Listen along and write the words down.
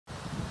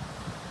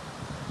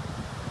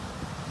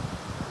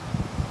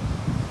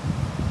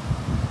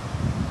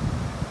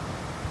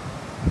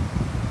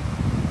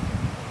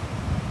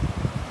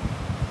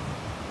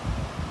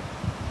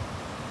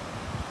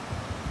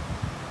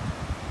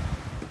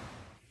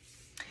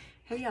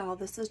Hey y'all,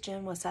 this is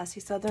Jen with Sassy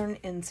Southern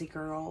NC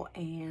Girl,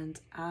 and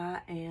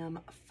I am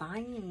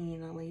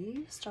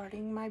finally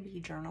starting my bee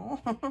journal.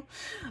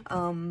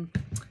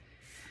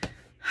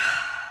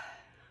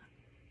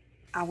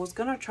 I was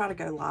gonna try to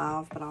go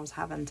live, but I was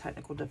having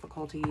technical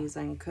difficulties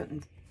and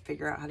couldn't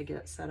figure out how to get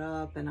it set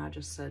up, and I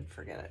just said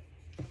forget it.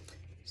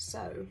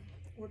 So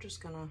we're just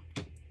gonna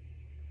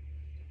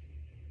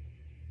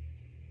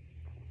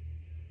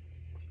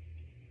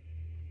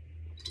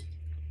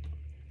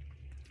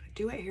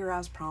do it here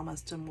as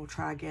promised, and we'll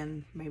try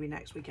again maybe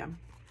next weekend.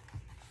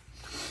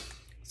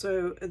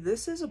 So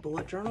this is a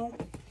bullet journal.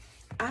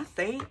 I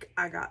think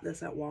I got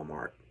this at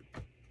Walmart,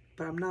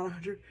 but I'm not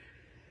 100.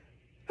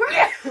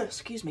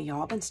 Excuse me,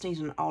 y'all. I've been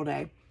sneezing all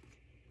day.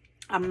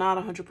 I'm not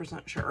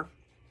 100% sure.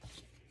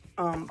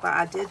 But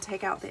I did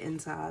take out the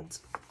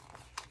insides,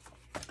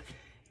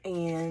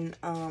 and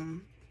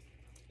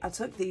I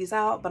took these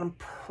out, but I'm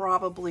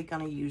probably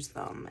gonna use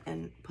them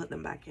and put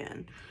them back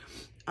in.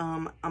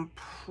 I'm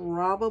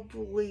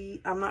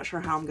not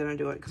sure how I'm gonna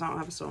do it because I don't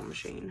have a sewing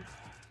machine,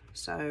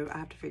 so I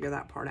have to figure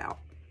that part out.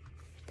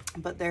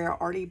 But they're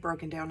already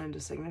broken down into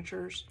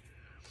signatures,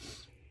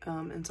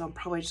 and so I'm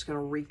probably just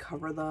gonna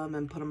recover them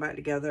and put them back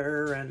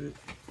together and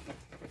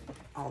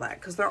all that,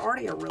 because they're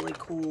already a really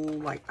cool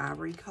like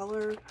ivory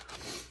color.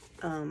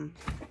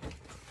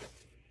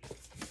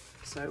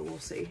 So we'll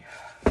see.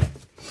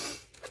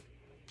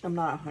 I'm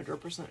not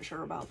 100%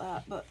 sure about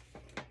that, but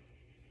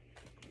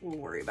we'll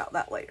worry about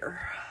that later.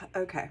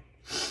 Okay,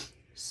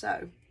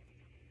 so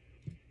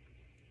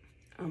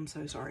I'm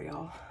so sorry,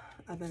 y'all.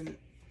 I've been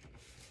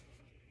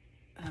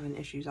having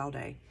issues all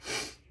day.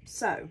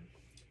 So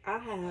I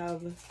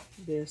have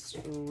this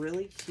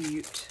really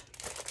cute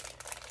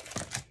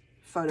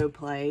photo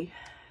play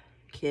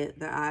kit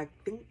that I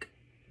think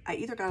I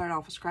either got it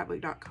off of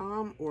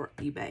scrapbook.com or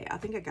eBay. I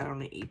think I got it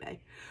on eBay.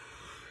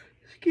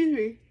 Excuse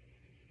me.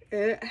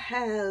 It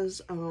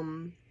has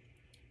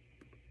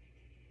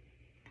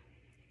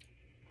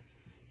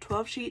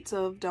 12 sheets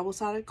of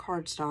double-sided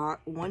cardstock,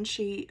 1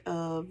 sheet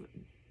of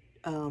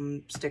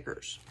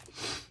stickers.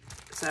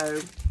 So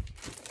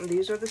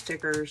these are the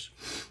stickers.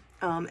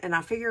 And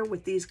I figure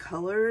with these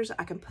colors,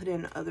 I can put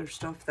in other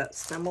stuff that's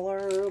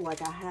similar.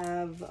 Like I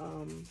have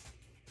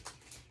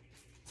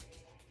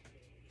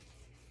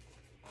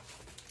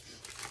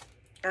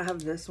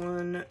this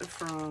one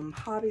from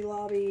Hobby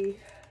Lobby.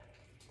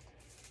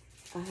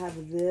 I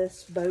have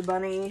this Bow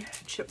Bunny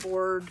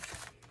chipboard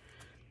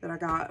that I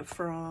got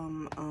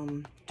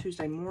from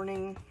Tuesday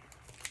Morning.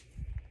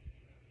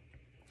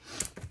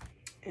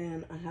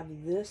 And I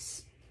have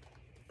this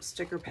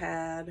sticker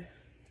pad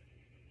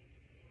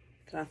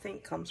that I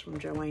think comes from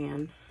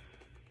Joanne.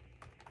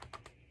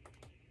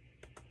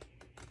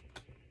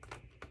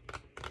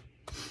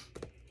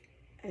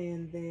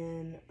 And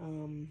then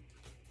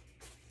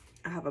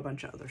I have a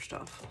bunch of other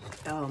stuff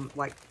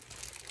like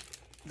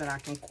that I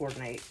can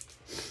coordinate.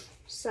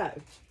 So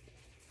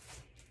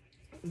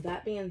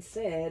that being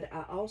said,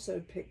 I also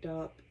picked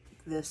up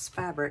this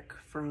fabric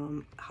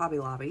from Hobby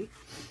Lobby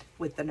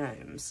with the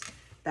gnomes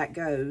that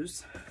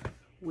goes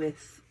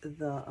with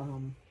the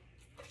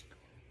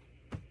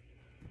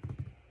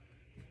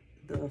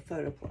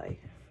photo play.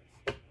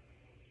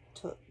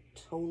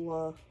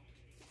 Tola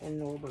and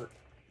Norbert,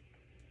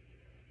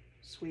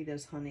 sweet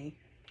as honey.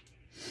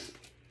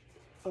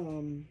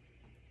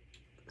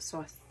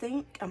 So I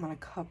think I'm gonna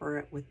cover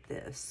it with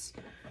this.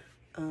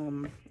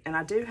 And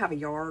I do have a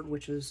yard,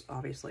 which is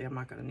obviously I'm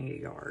not gonna need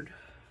a yard.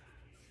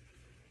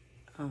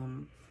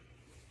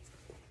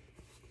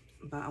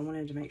 But I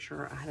wanted to make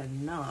sure I had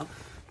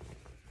enough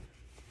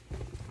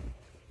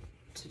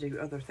to do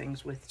other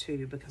things with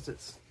too, because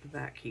it's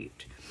that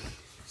cute.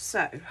 So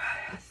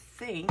I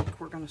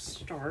think we're gonna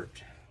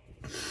start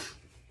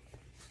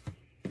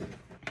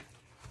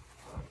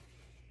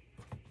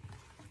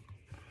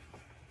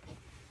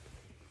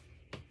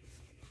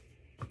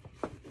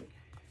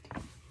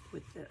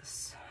with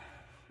this.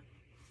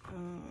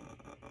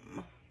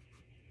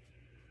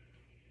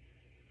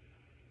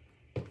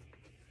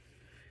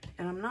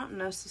 And I'm not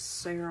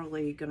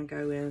necessarily gonna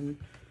go in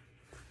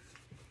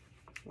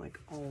like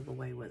all the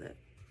way with it.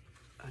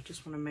 I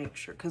just want to make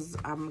sure, because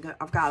I've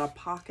got a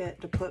pocket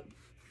to put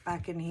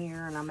back in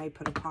here, and I may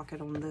put a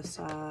pocket on this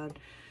side.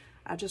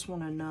 I just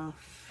want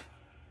enough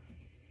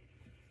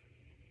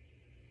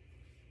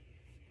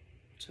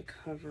to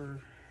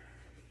cover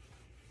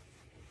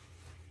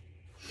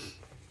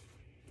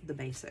the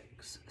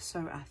basics.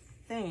 So I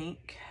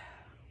think,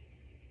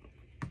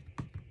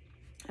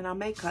 and I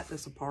may cut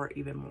this apart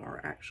even more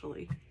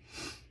actually.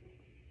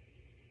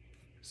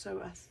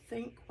 So I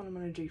think what I'm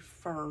going to do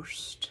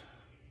first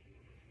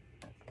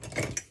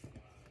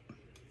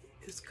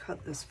is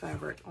cut this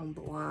fabric on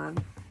the line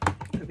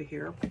over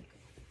here,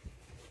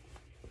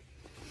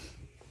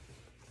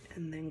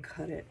 and then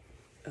cut it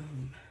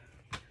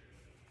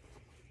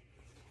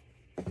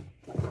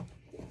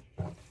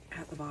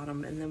at the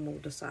bottom, and then we'll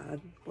decide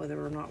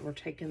whether or not we're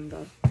taking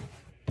the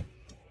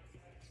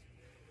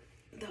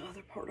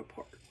other part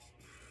apart.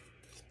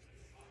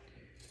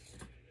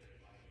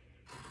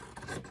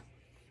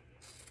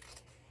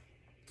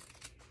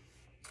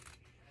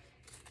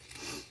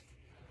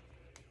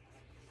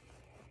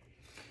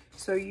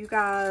 So you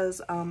guys,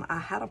 I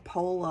had a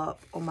poll up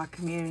on my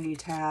community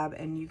tab,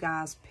 and you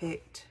guys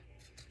picked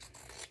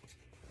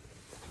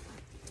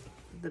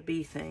the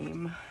bee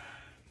theme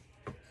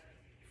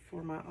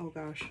for my, oh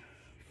gosh,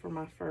 for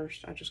my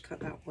first. I just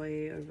cut that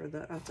way over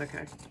the, that's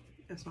okay.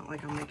 It's not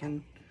like I'm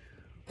making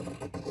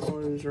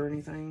clothes or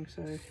anything,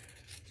 so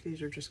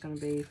these are just going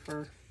to be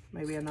for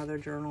maybe another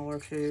journal or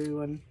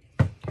two. And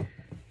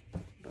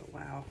but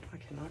wow, I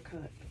cannot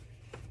cut.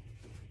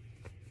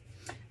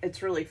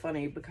 It's really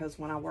funny because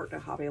when I worked at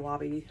Hobby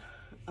Lobby,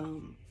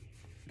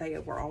 they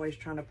were always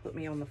trying to put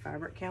me on the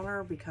fabric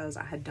counter because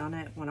I had done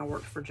it when I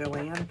worked for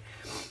Joann,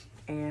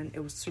 and it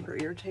was super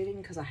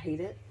irritating because I hate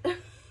it.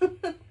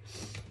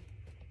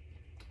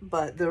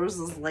 But there was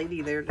this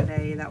lady there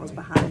today that was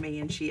behind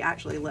me, and she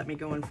actually let me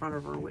go in front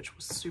of her, which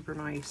was super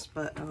nice.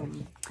 But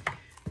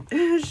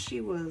she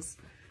was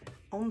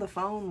on the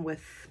phone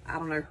with, I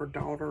don't know, her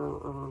daughter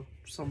or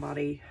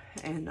somebody,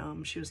 and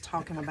she was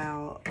talking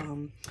about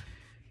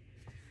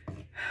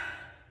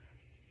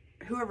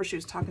whoever she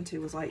was talking to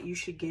was like, you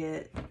should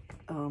get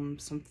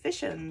some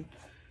fishing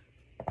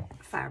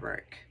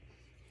fabric.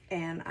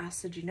 And I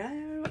said, you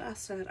know, I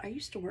said, I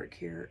used to work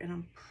here, and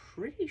I'm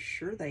pretty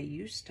sure they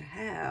used to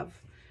have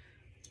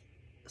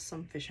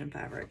some fishing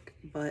fabric.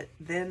 But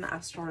then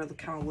I started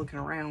kind of looking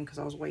around because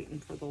I was waiting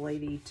for the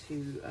lady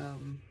to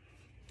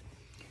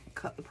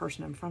cut the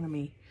person in front of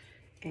me.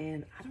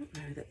 And I don't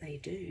know that they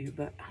do,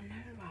 but I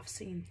know I've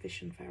seen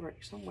fishing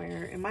fabric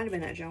somewhere. It might have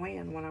been at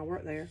Joann when I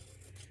worked there,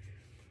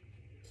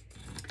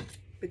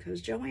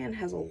 because Joann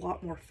has a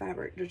lot more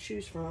fabric to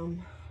choose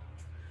from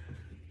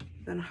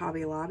than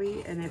Hobby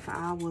Lobby. And if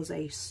I was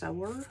a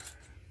sewer,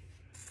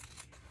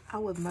 I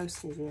would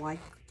most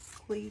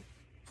likely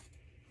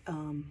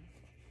go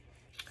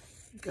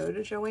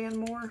to Joann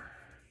more.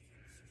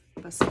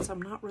 But since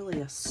I'm not really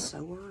a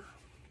sewer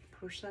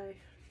per se,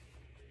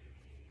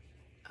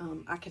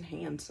 I can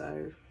hand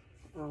sew,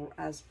 or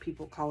as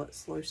people call it,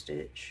 slow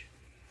stitch,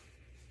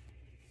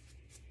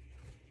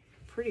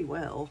 pretty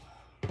well.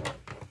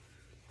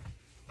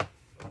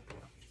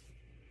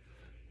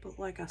 But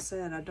like I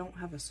said, I don't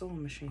have a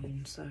sewing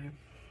machine, so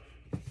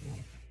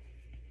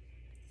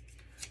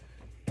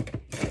I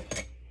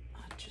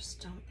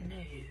just don't know.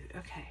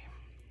 Okay.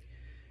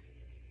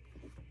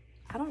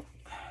 I don't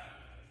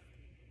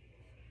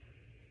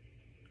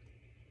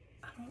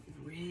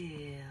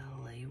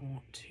really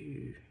want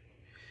to,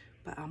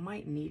 but I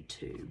might need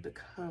to,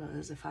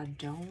 because if I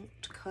don't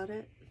cut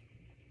it,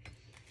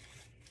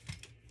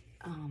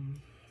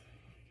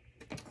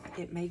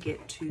 it may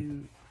get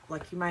too,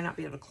 like, you might not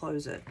be able to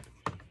close it.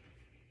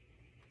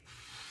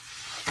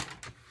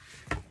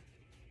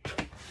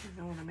 You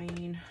know what I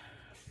mean?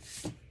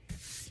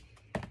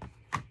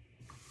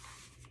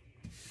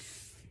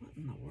 What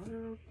in the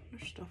world?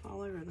 There's stuff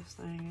all over this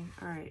thing.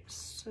 All right,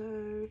 so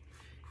it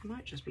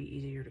might just be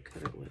easier to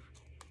cut it with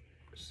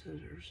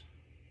scissors.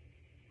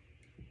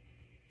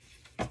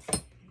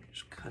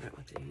 Just cut it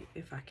with the,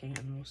 if I can,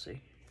 we'll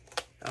see.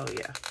 Oh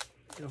yeah,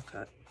 it'll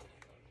cut.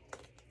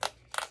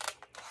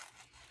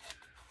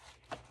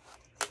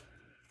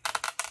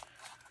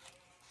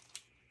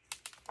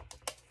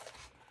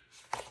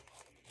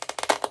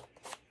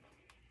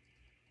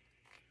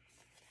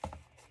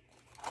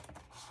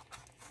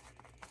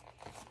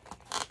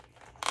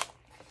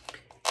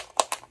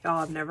 Y'all,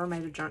 I've never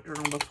made a junk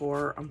journal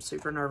before. I'm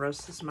super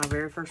nervous. This is my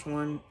very first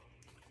one.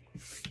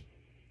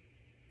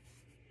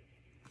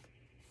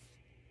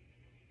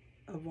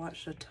 I've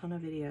watched a ton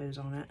of videos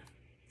on it,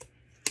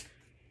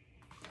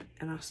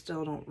 and I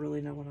still don't really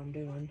know what I'm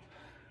doing.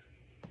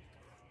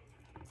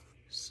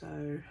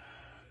 So,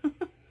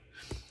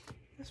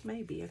 this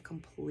may be a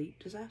complete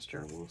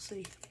disaster. We'll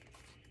see.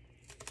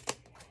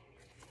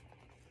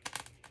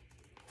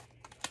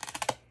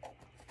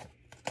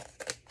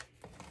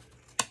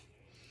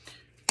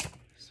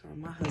 Sorry,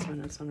 my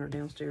husband and son are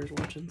downstairs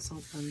watching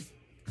something.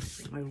 I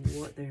don't know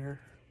what they're...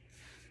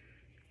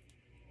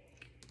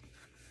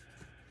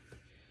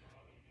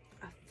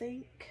 I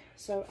think...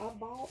 So, I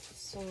bought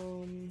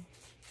some...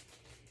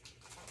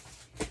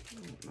 I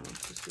don't know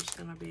if this is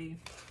going to be...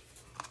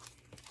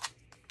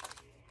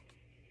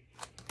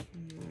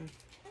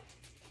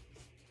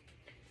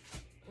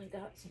 I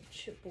got some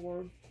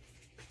chipboard,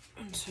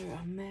 and so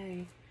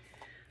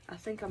I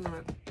think I'm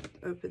going to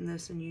open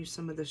this and use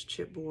some of this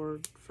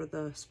chipboard for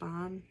the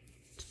spine,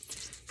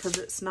 because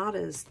it's not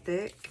as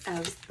thick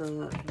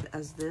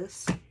as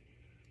this,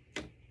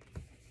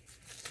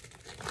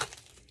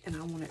 and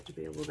I want it to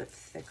be a little bit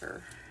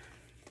thicker.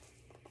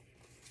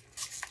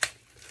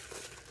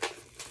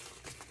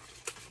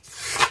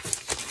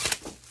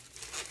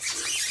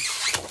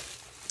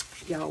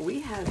 Y'all,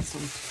 we had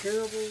some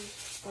terrible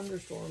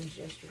thunderstorms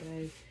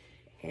yesterday,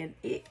 and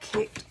it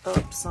kicked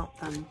up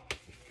something,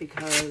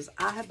 because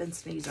I have been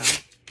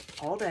sneezing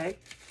all day.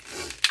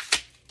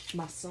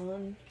 My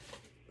son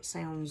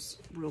sounds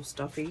real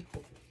stuffy,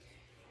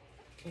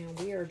 and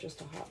we are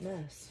just a hot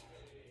mess.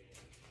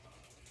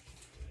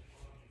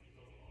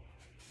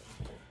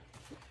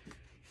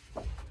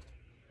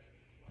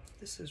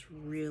 This is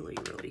really,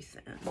 really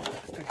thin.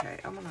 Okay,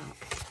 I'm gonna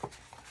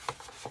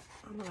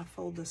I'm gonna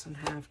fold this in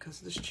half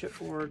because this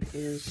chipboard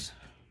is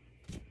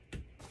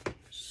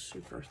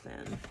super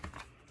thin.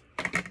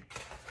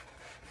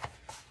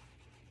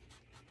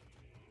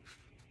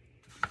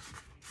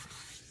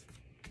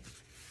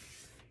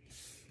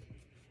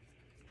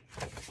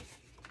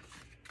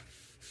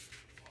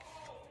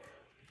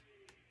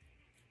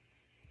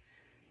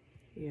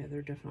 Yeah,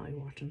 they're definitely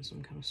watching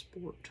some kind of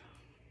sport.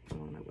 I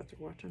don't know what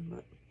they're watching,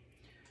 but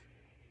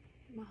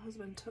my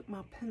husband took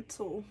my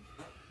pencil.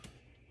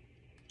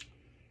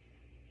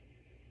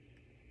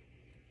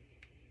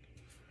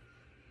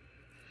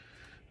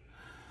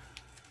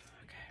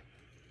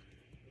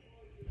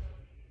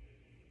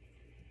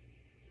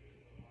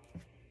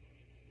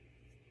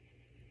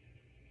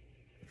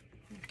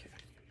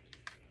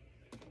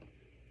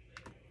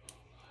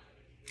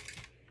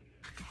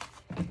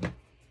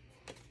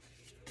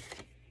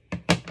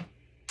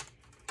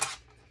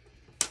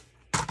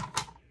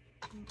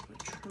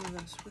 Trim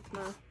this with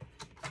my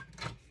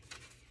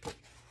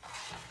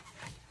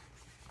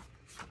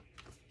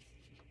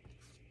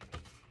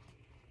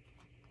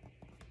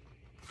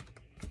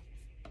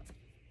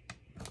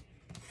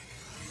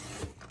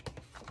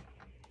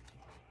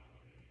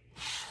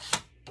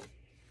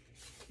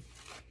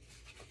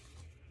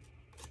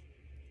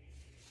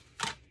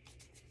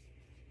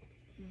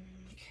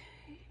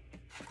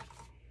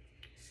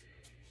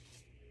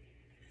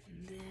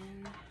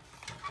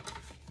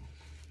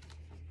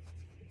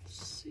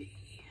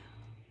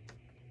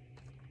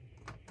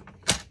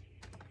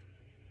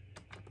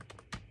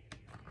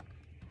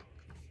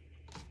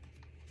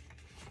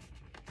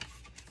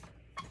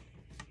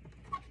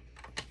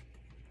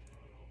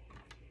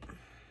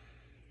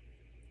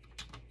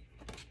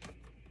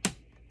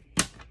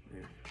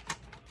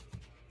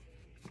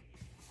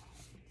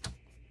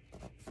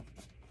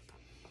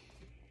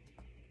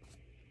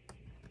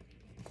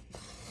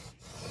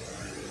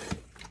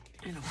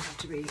I don't have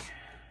to be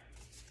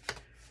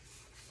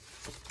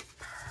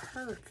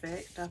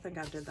perfect. I think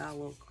I did that a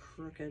little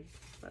crooked,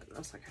 but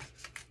that's okay.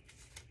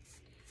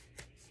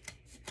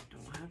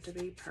 Don't have to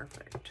be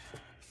perfect.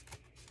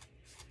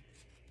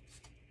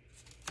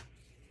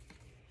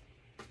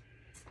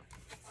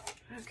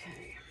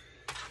 Okay,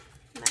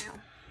 now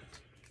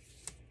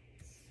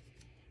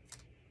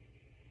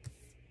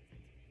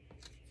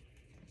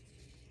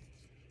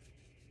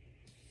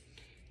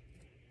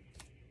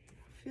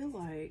I feel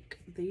like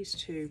these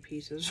two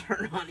pieces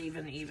are not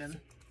even.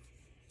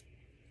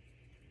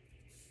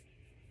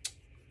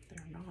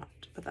 They're not,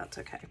 but that's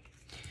okay.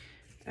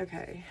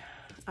 Okay,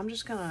 I'm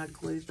just gonna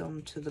glue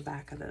them to the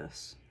back of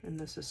this, and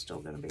this is still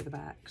gonna be the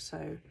back, so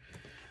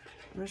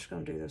I'm just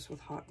gonna do this with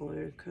hot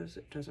glue because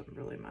it doesn't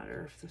really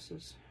matter if this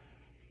is.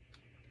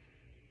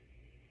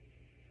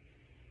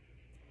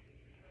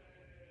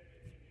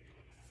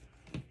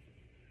 Okay,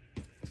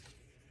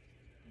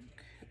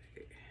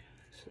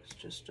 this is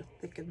just to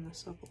thicken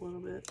this up a little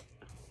bit.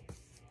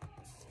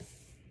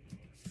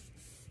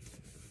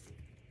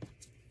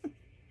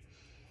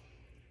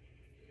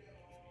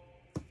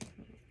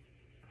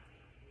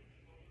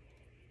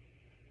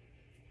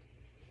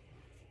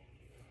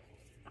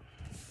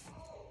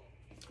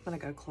 I'm gonna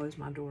go close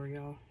my door,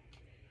 y'all,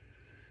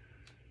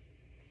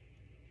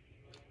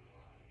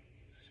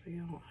 so you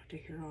don't have to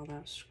hear all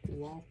that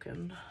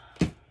squawking.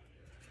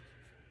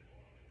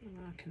 And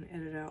I can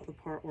edit out the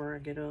part where I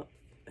get up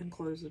and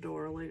close the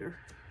door later.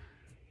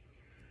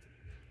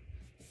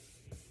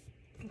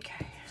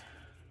 Okay,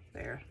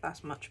 there,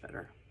 that's much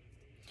better.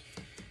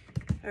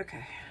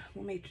 Okay,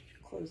 let me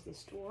close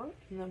this door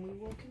and then we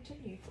will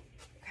continue.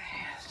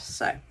 Okay,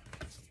 so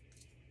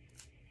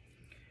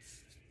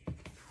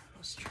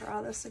let's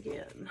try this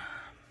again.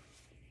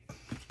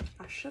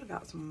 I should have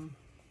got some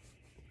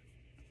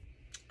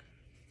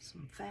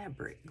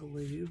fabric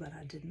glue, but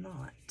I did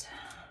not.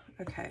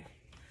 Okay,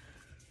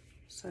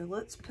 so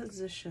let's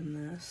position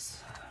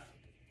this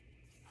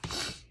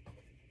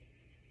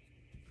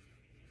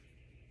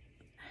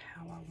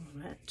how I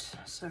want it.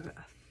 So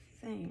I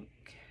think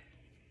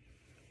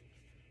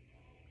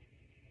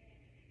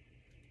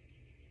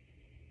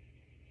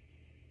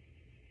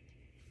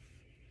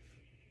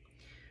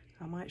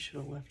I might should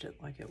have left it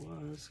like it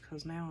was,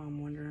 because now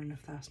I'm wondering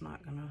if that's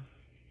not gonna,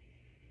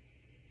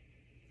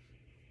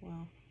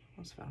 well,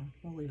 that's fine.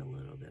 We'll leave a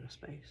little bit of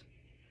space.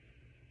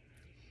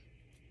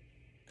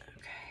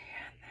 Okay,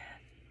 and then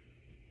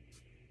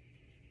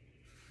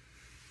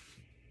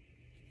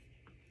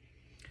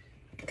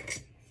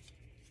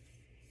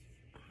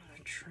I'm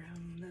gonna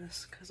trim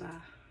this because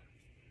I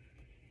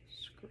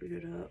screwed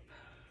it up.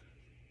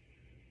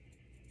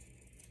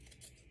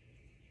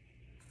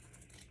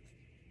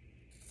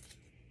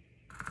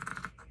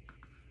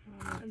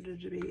 I want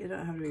it to be, it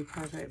don't have to be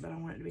perfect, but I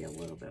want it to be a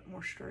little bit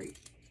more straight.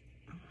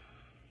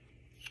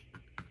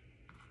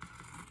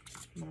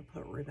 I'm gonna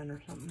put ribbon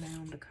or something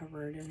down to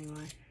cover it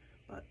anyway,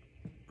 but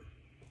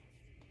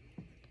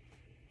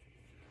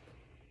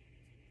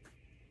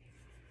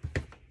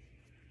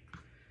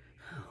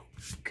oh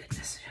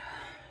goodness.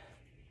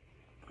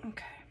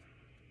 Okay,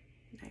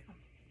 now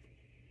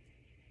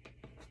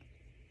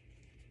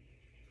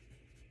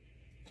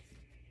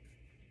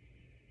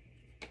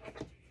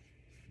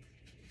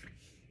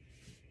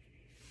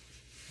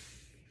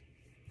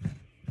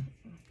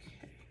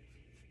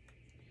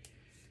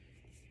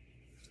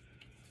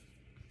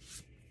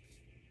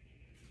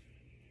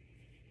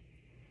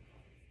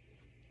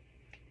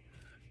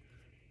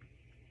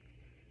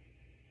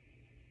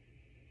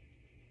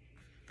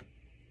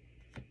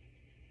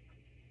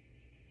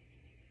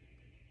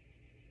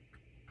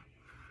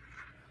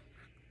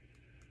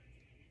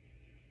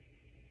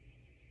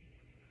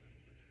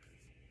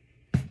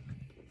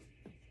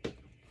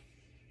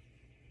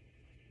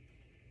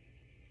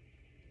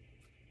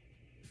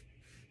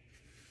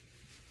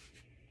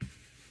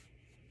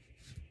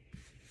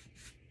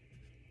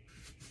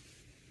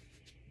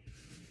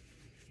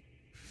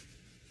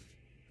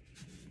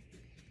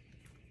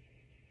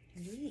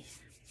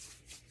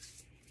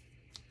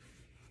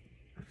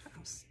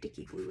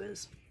sticky glue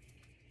is.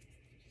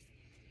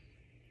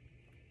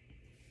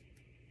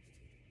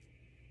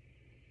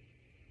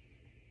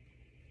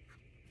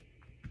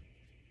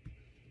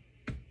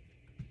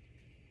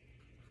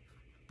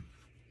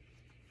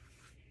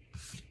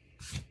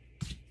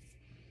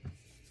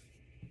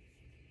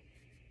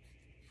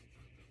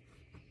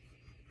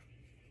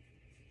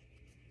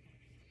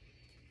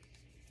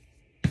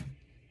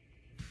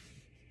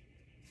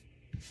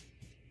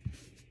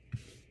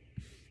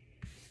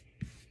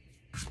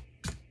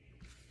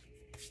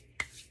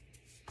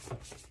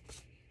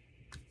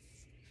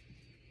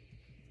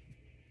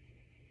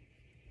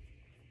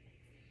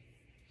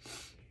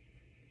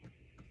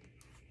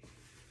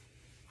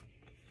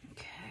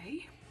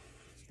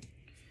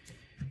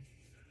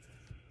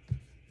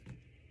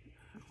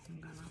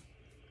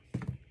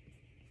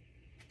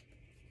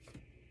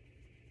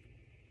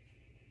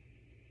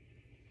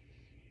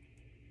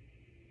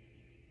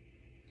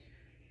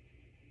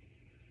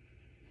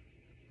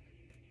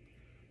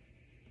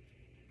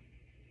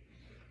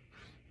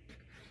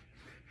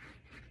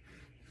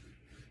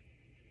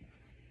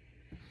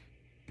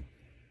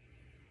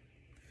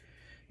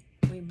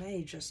 We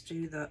may just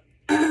do the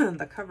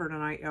the cover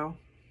tonight, y'all,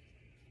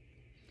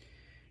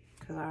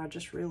 because I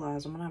just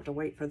realized I'm gonna have to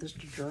wait for this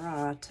to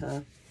dry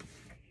to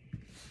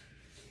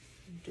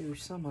do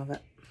some of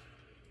it.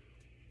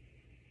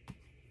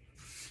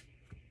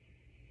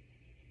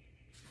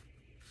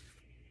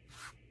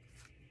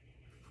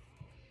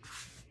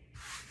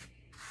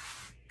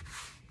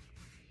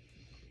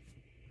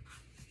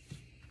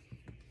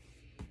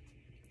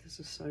 This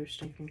is so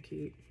stinking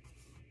cute.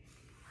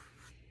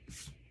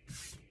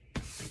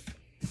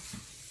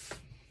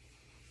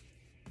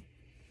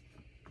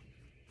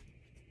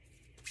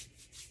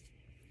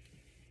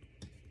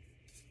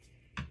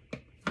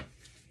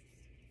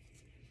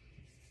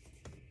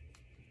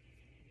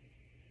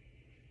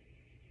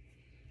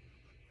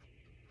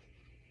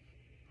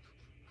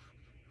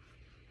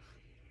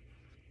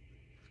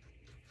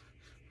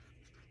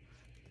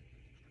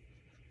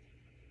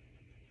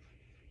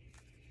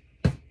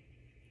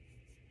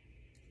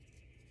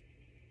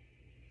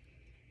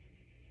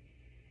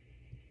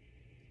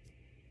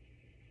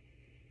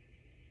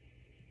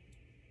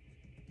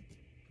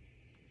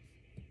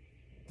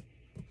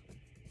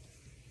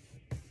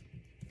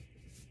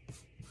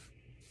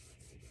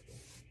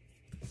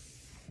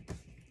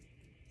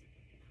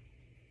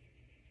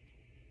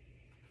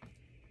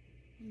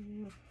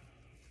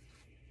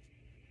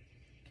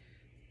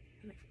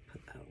 Let me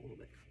put that a little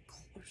bit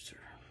closer.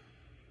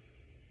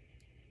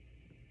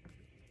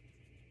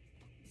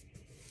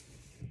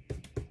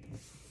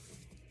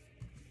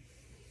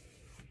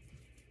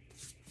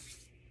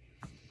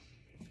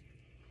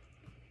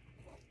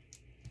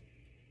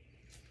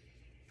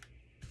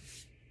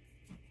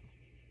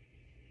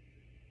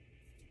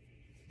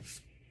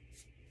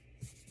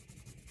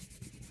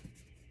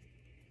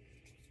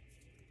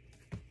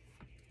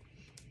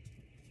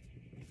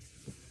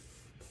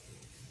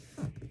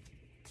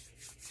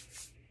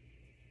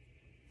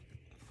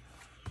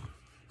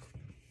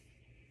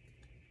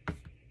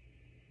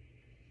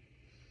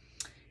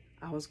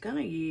 I was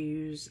gonna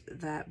use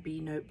that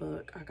bee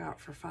notebook I got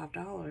for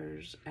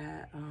 $5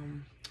 at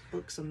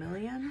Books A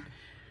Million,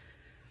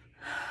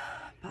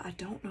 but I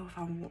don't know if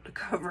I want to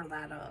cover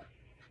that up.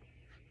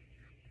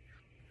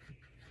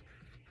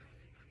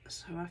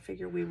 So I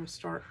figure we will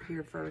start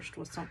here first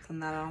with something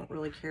that I don't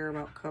really care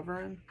about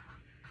covering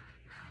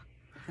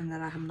and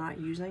that I'm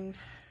not using,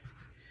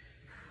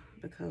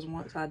 because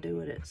once I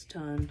do it, it's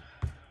done.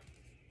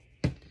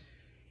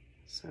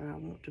 So I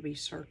want to be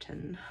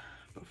certain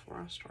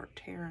before I start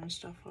tearing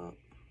stuff up.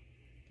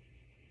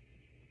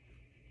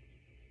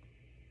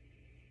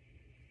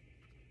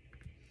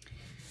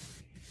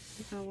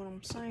 You know what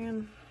I'm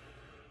saying?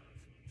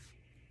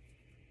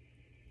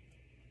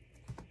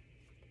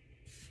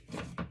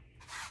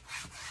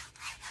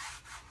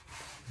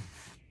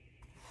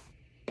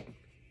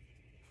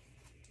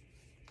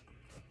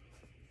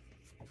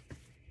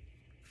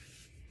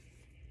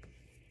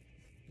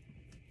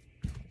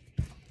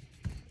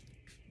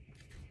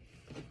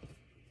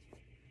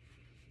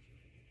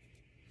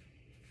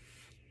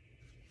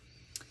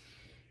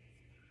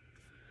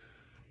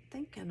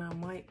 Thinking I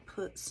might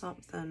put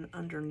something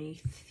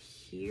underneath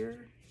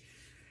here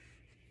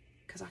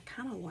because I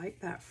kind of like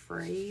that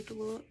frayed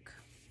look,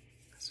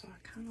 so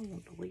I kind of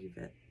want to leave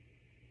it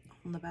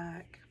on the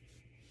back.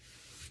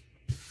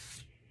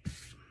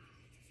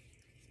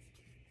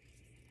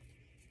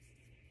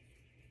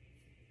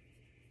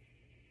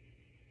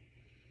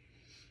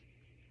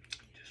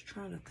 Just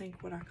trying to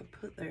think what I could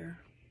put there.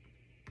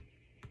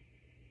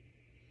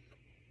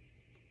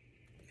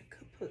 I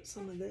could put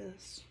some of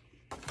this.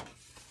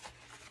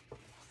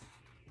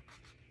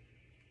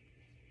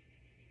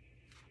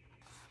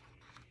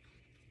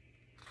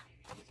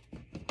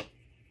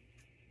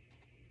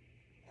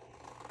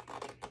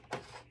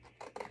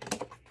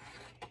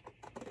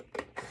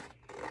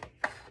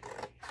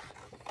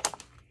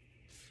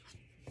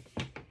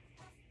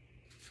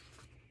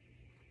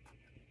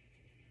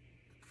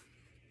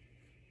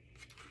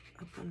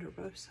 under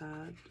both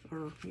sides,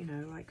 or, you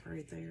know, like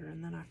right there,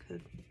 and then I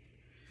could,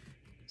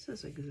 this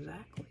is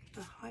exactly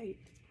the height.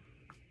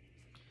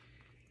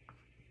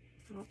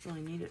 I don't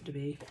really need it to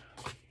be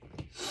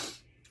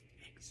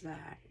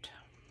exact.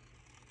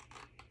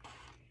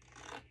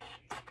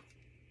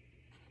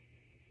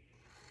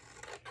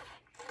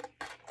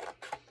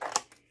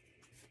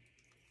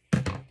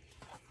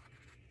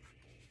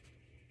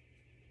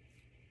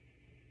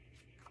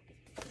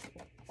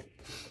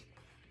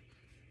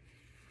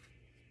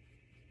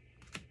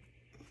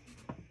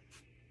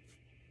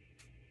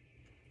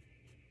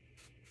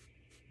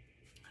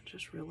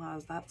 Just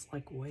realized that's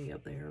like way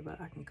up there, but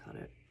I can cut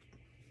it.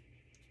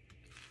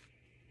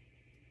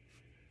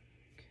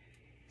 Okay.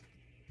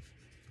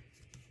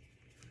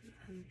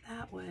 And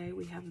that way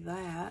we have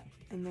that,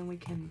 and then we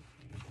can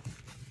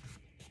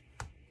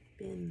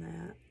bend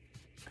that.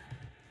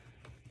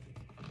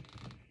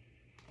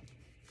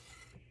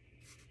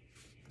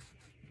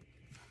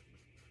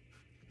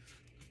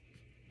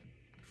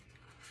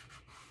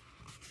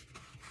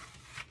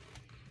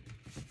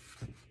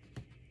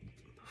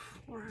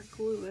 Before I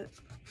glue it.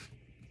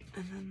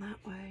 And then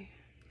that way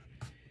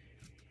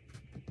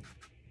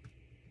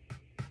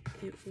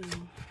it will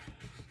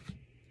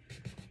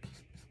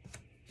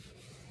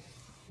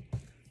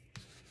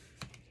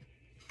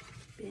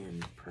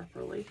bend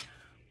properly.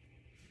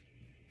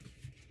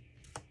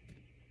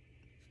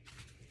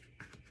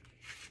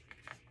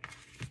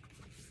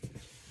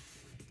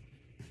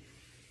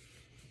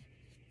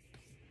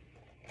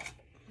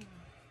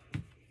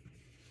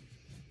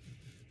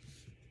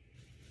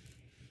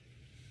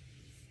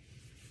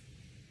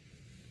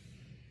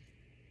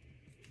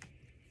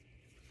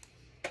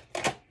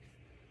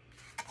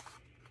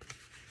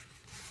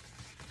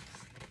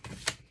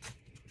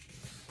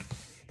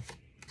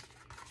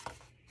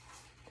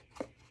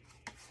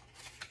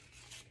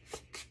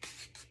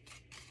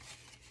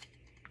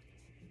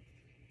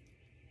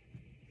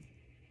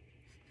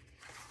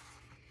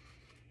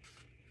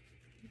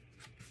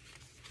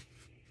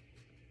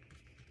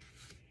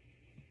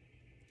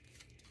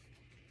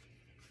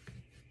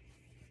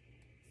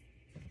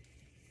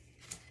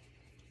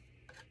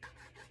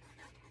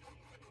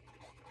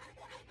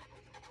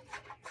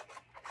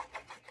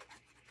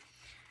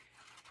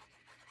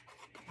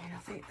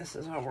 I think this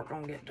is all we're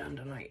gonna get done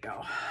tonight,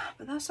 y'all.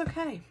 But that's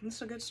okay. This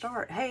is a good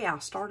start. Hey, I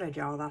started,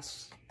 y'all.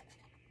 That's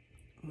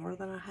more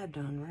than I had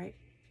done, right?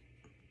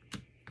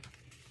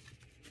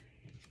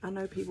 I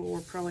know people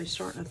were probably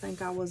starting to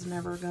think I was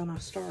never gonna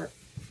start.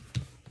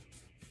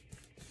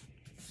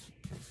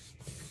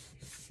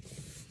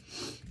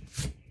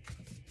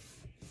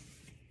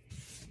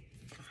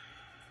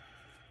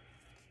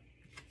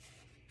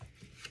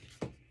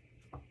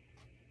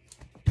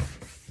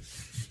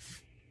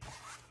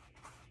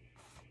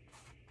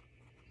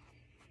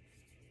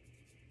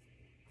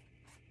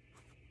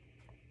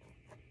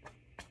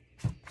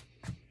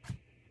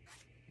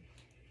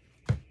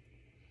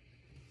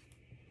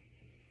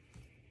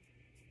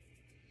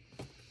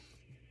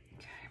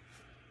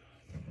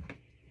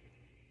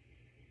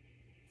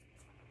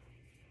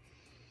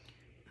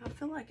 I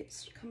feel like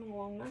it's coming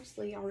along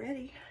nicely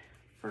already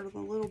for the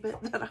little bit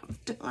that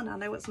I've done. I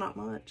know it's not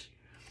much,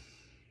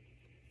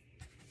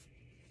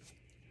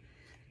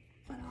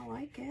 but I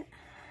like it.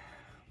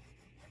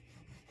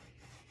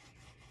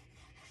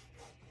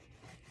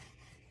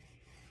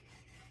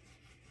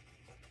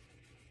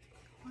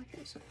 I like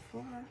it so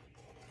far.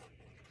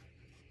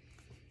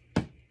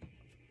 Okay.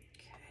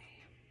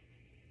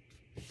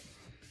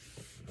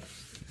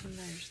 And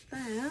there's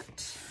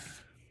that.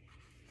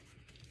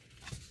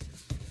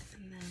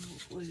 And then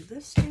we'll glue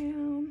this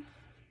down.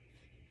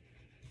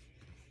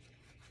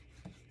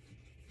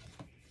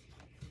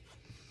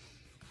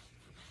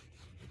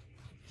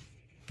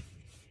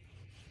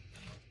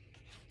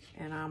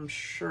 And I'm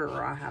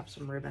sure I have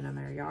some ribbon in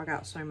there. Y'all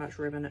got so much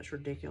ribbon, it's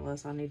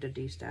ridiculous. I need to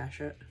destash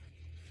it.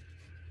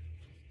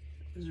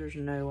 There's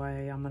no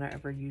way I'm gonna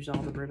ever use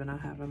all the ribbon I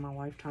have in my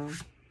lifetime.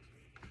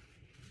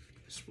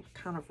 It's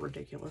kind of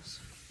ridiculous.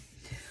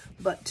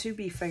 But to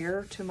be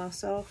fair to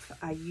myself,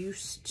 I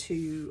used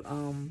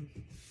to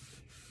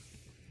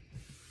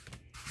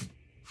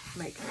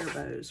make hair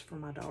bows for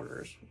my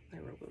daughters when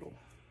they were little.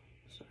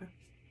 So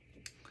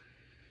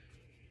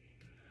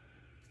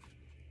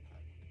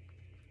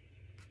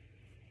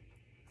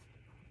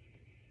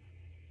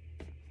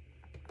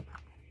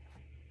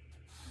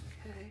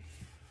okay,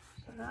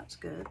 so that's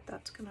good.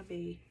 That's gonna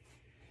be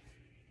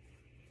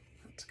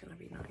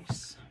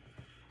nice.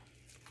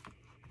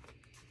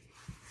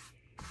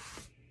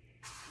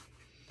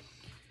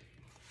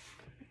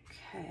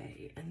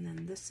 Okay, and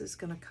then this is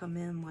gonna come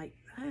in like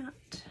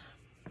that.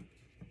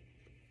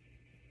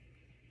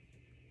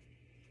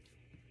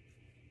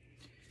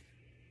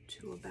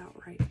 To about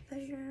right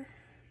there.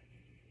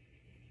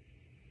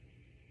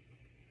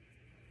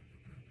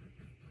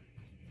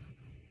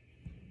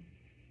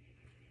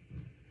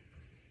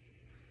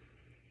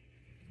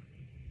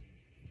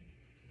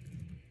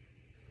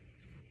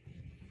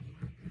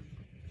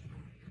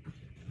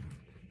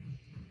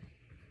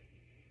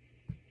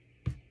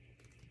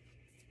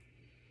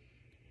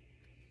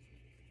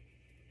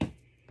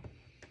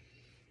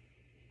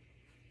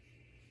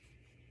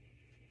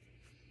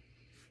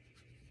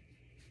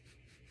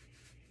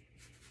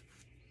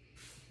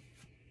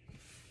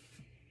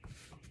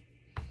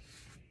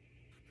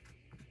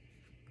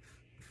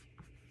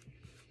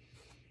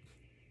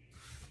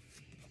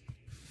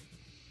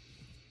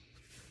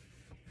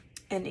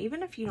 And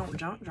even if you don't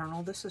junk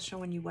journal, this is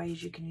showing you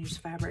ways you can use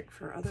fabric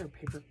for other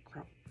paper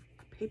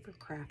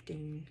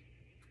crafting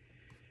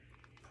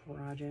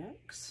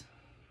projects,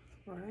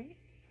 right?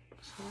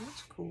 So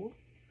that's cool.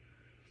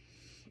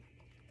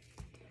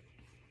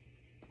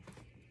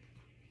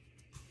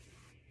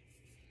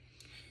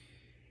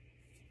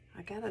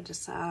 I gotta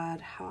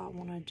decide how I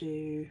want to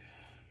do.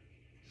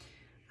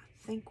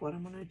 I think what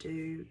I'm gonna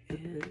do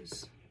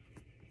is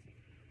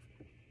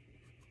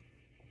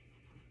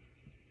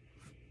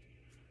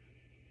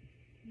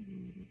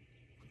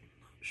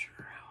not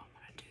sure how I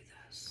want to do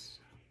this.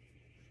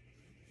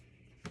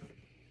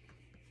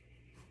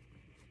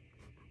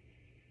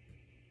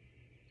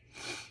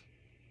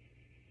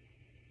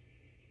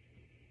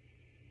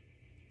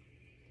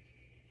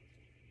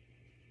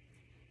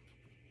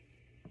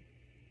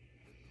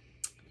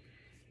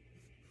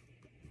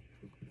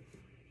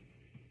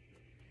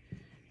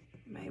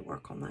 May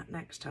work on that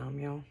next time,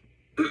 y'all.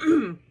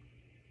 Because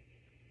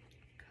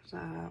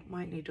I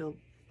might need to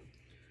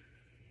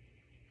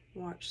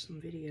watch some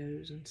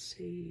videos and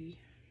see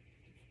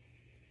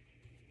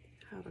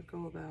how to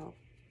go about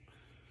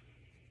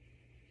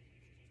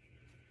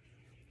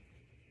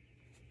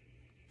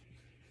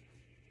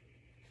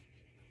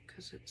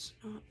because it's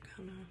not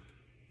gonna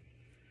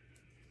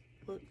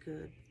look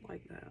good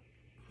like that.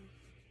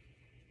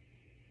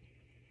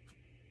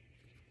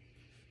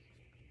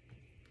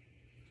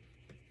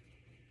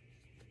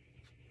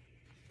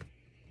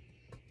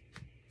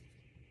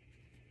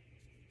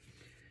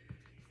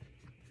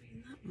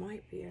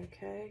 Might be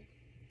okay.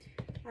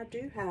 I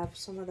do have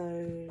some of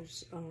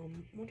those,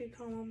 what do you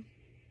call them?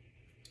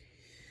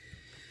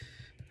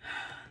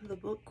 The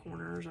book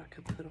corners I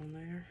could put on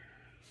there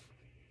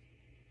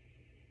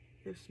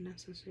if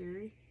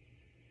necessary.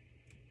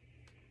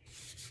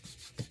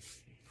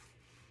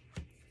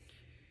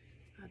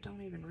 I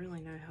don't even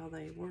really know how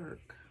they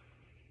work.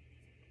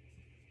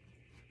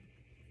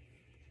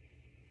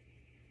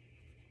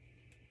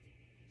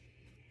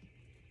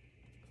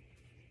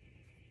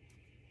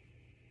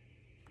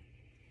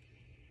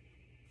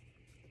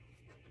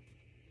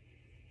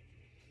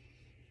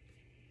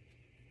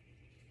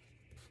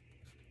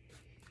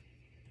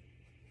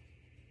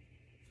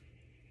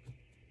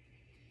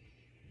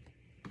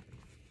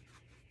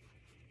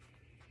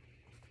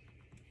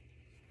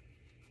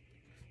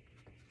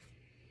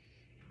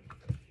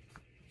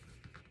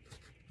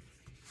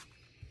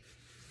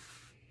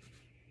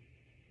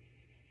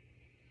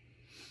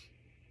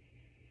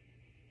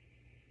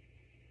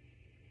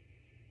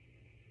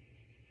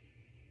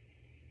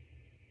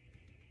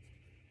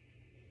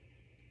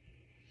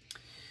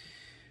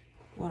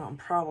 What I'm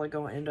probably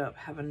going to end up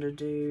having to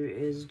do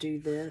is do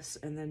this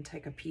and then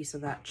take a piece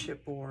of that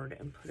chipboard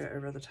and put it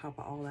over the top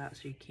of all that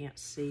so you can't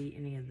see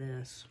any of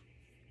this.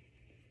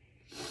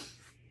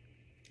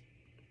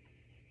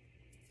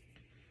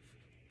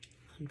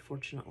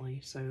 Unfortunately,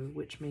 so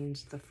which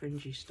means the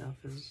fringy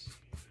stuff is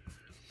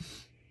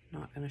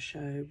not going to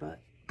show,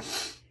 but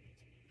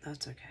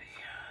that's okay,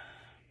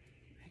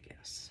 I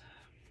guess.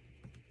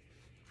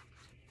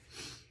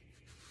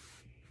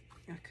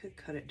 I could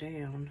cut it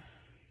down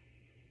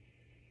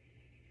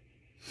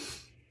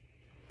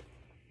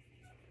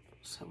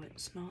so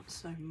it's not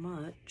so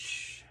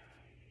much.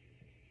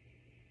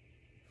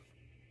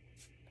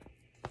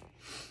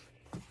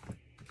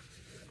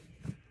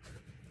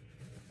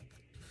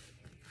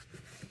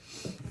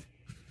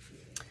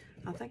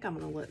 I think I'm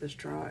gonna let this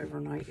dry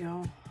overnight,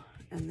 y'all,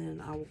 and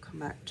then I will come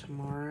back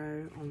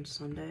tomorrow on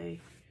Sunday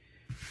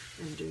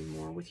and do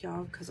more with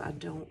y'all because I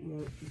don't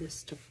want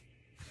this to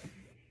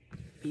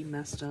be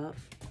messed up.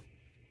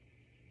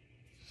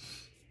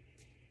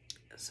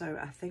 So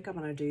I think I'm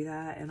gonna do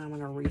that, and I'm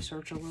gonna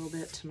research a little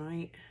bit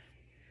tonight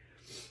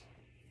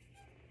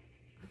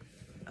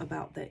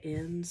about the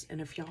ends, and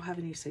if y'all have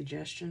any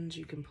suggestions,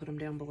 you can put them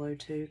down below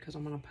too, because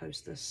I'm gonna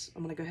post this.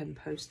 I'm gonna go ahead and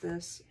post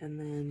this and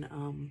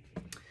then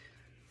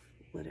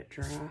let it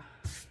dry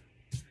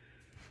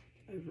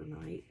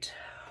overnight.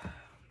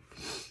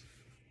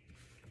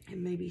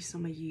 And maybe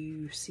some of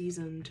you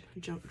seasoned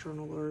junk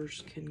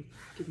journalers can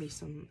give me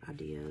some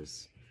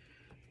ideas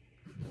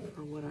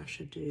for what I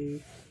should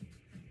do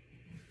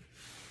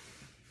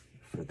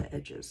for the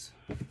edges.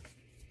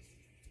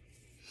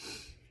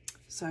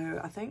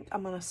 So I think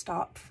I'm gonna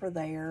stop for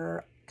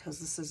there because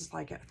this is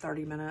like at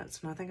 30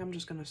 minutes, and I think I'm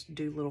just gonna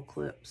do little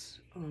clips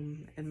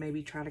and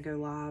maybe try to go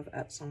live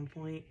at some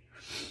point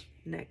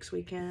next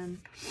weekend.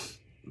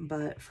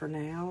 But for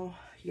now,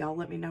 y'all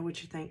let me know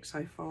what you think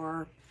so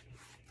far.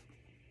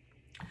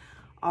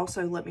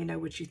 Also, let me know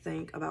what you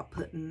think about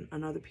putting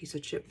another piece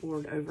of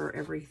chipboard over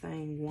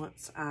everything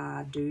once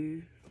I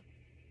do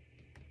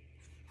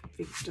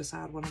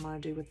decide what I'm going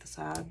to do with the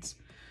sides.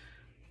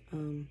 I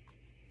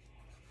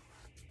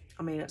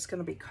mean, it's going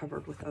to be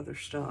covered with other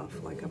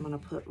stuff. Like, I'm going to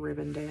put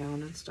ribbon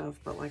down and stuff,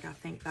 but like, I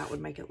think that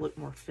would make it look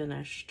more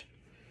finished.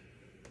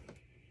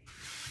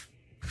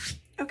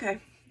 Okay,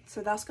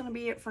 so that's going to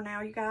be it for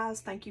now, you guys.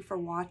 Thank you for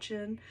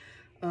watching.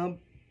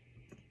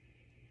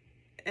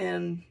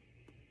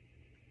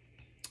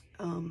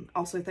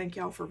 Also, thank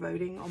y'all for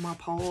voting on my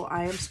poll.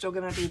 I am still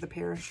going to do the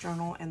Paris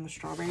journal and the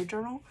strawberry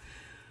journal.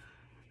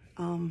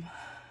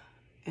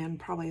 And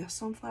probably a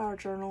sunflower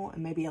journal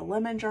and maybe a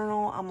lemon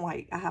journal. I'm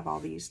like, I have all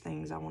these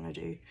things I want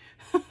to do.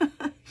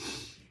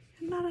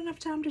 Not enough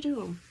time to do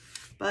them.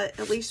 But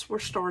at least we're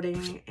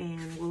starting,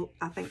 and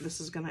I think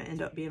this is going to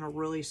end up being a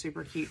really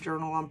super cute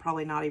journal. I'm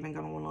probably not even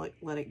going to want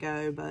to let it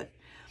go, but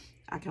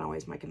I can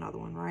always make another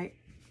one, right?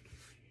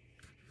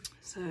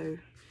 So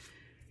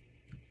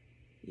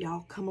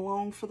y'all come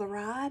along for the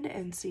ride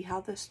and see how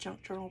this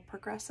junk journal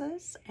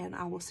progresses, and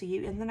I will see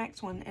you in the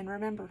next one. And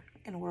remember,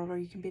 in a world where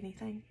you can be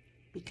anything,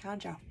 be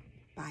kind, y'all.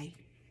 Bye.